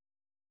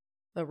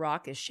The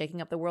Rock is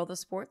shaking up the world of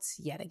sports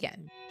yet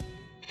again.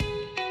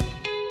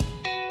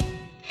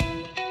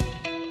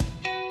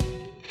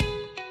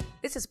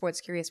 This is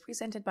Sports Curious,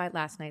 presented by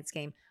Last Night's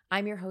Game.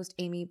 I'm your host,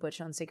 Amy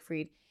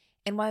Butchon-Siegfried,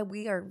 and while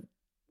we are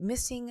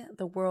missing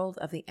the world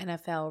of the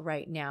NFL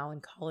right now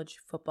in college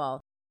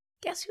football,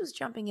 guess who's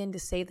jumping in to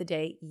save the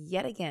day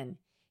yet again?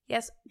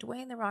 Yes,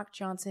 Dwayne "The Rock"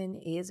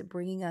 Johnson is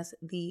bringing us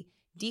the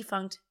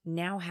defunct,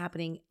 now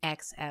happening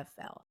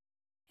XFL.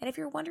 And if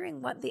you're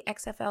wondering what the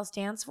XFL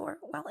stands for,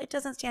 well, it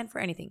doesn't stand for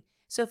anything,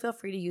 so feel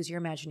free to use your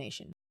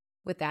imagination.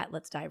 With that,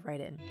 let's dive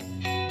right in.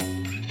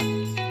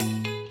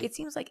 It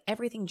seems like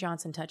everything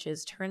Johnson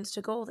touches turns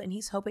to gold, and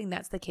he's hoping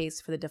that's the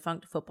case for the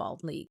defunct football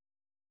league.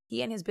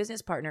 He and his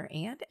business partner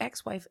and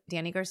ex-wife,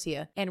 Danny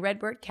Garcia, and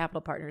Redbird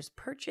Capital Partners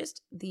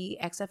purchased the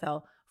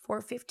XFL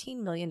for $15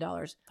 million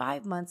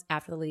 5 months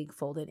after the league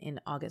folded in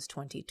August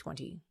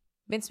 2020.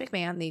 Vince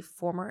McMahon, the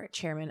former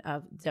chairman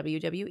of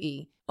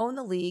WWE, owned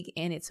the league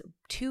in its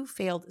 2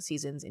 failed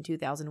seasons in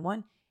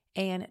 2001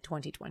 and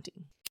 2020.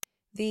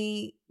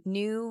 The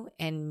new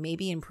and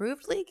maybe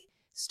improved league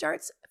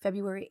starts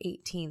February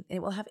 18th, and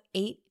it will have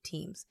 8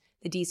 teams: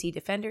 the DC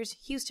Defenders,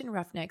 Houston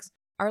Roughnecks,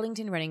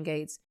 Arlington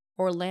Renegades,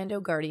 Orlando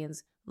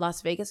Guardians,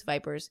 Las Vegas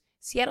Vipers,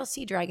 Seattle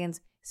Sea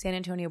Dragons, San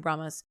Antonio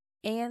Brahmas,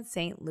 and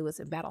St. Louis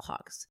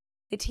Battlehawks.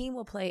 The team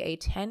will play a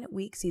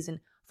 10-week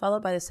season,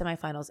 followed by the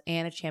semifinals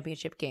and a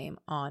championship game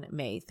on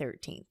May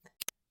 13th.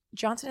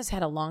 Johnson has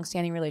had a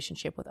long-standing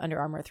relationship with Under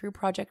Armour through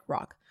Project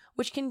Rock,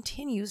 which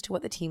continues to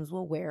what the teams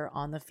will wear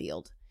on the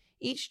field.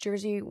 Each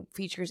jersey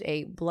features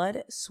a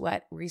blood,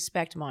 sweat,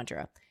 respect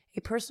mantra,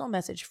 a personal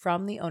message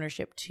from the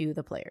ownership to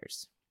the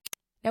players.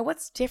 Now,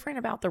 what's different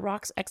about The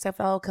Rock's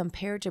XFL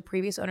compared to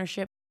previous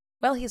ownership?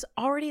 Well, he's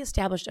already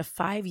established a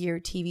 5-year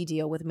TV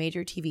deal with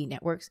major TV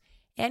networks,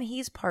 and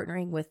he's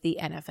partnering with the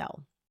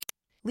NFL.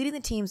 Leading the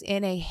teams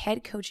in a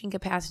head coaching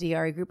capacity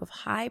are a group of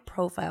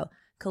high-profile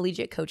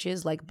collegiate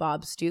coaches like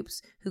Bob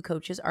Stoops, who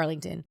coaches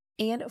Arlington,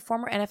 and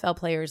former NFL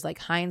players like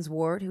Hines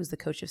Ward, who's the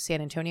coach of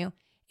San Antonio,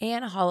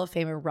 and Hall of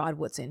Famer Rod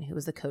Woodson, who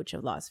is the coach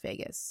of Las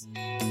Vegas.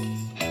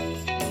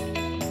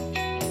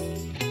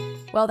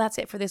 Well, that's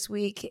it for this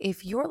week.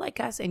 If you're like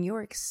us and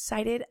you're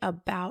excited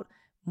about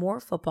more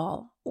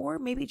football, or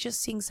maybe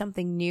just seeing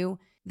something new,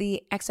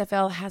 the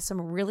XFL has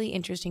some really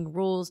interesting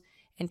rules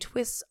and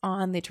twists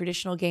on the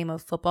traditional game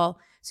of football,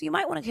 so you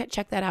might want to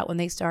check that out when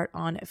they start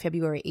on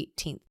February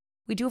 18th.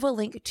 We do have a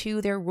link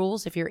to their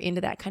rules if you're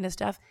into that kind of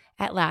stuff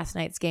at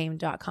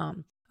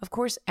lastnightsgame.com. Of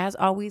course, as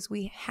always,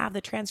 we have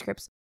the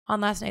transcripts on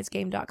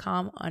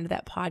lastnightsgame.com under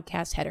that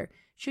podcast header,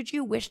 should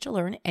you wish to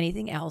learn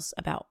anything else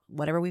about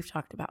whatever we've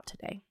talked about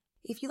today.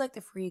 If you like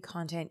the free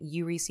content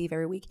you receive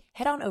every week,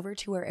 head on over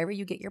to wherever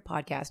you get your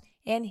podcast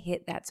and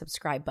hit that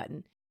subscribe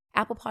button.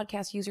 Apple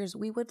Podcast users,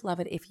 we would love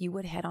it if you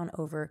would head on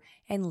over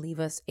and leave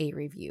us a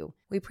review.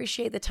 We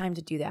appreciate the time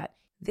to do that.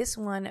 This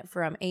one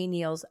from A.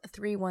 Neals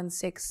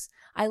 316.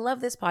 I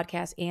love this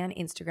podcast and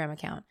Instagram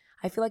account.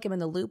 I feel like I'm in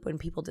the loop when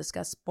people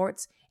discuss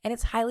sports, and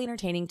it's highly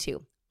entertaining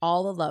too.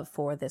 All the love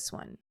for this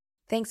one.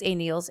 Thanks, A.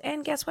 Neals.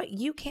 And guess what?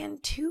 You can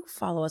too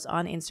follow us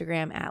on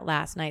Instagram at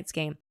Last Night's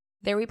Game.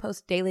 There we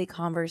post daily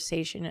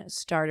conversation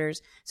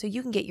starters so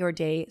you can get your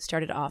day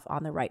started off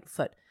on the right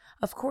foot.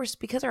 Of course,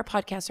 because our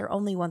podcasts are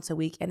only once a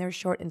week and they're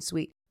short and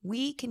sweet,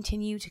 we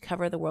continue to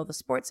cover the world of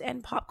sports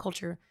and pop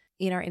culture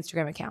in our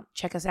Instagram account.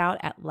 Check us out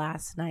at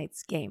Last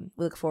Night's Game.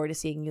 We look forward to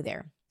seeing you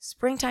there.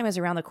 Springtime is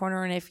around the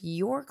corner, and if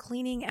you're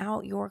cleaning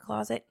out your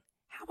closet,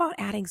 how about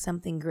adding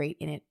something great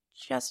in it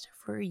just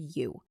for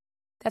you?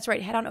 That's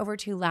right. Head on over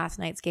to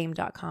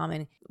lastnightsgame.com,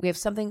 and we have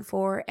something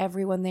for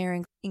everyone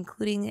there,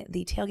 including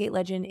the tailgate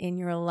legend in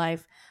your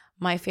life.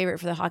 My favorite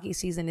for the hockey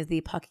season is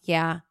the Puck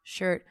Yeah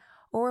shirt,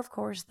 or of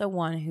course, the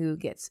one who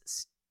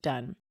gets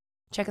done.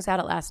 Check us out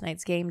at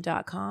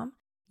lastnightsgame.com.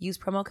 Use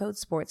promo code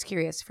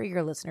SportsCurious for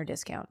your listener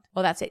discount.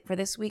 Well, that's it for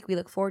this week. We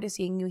look forward to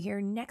seeing you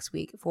here next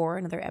week for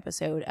another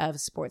episode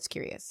of Sports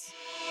Curious.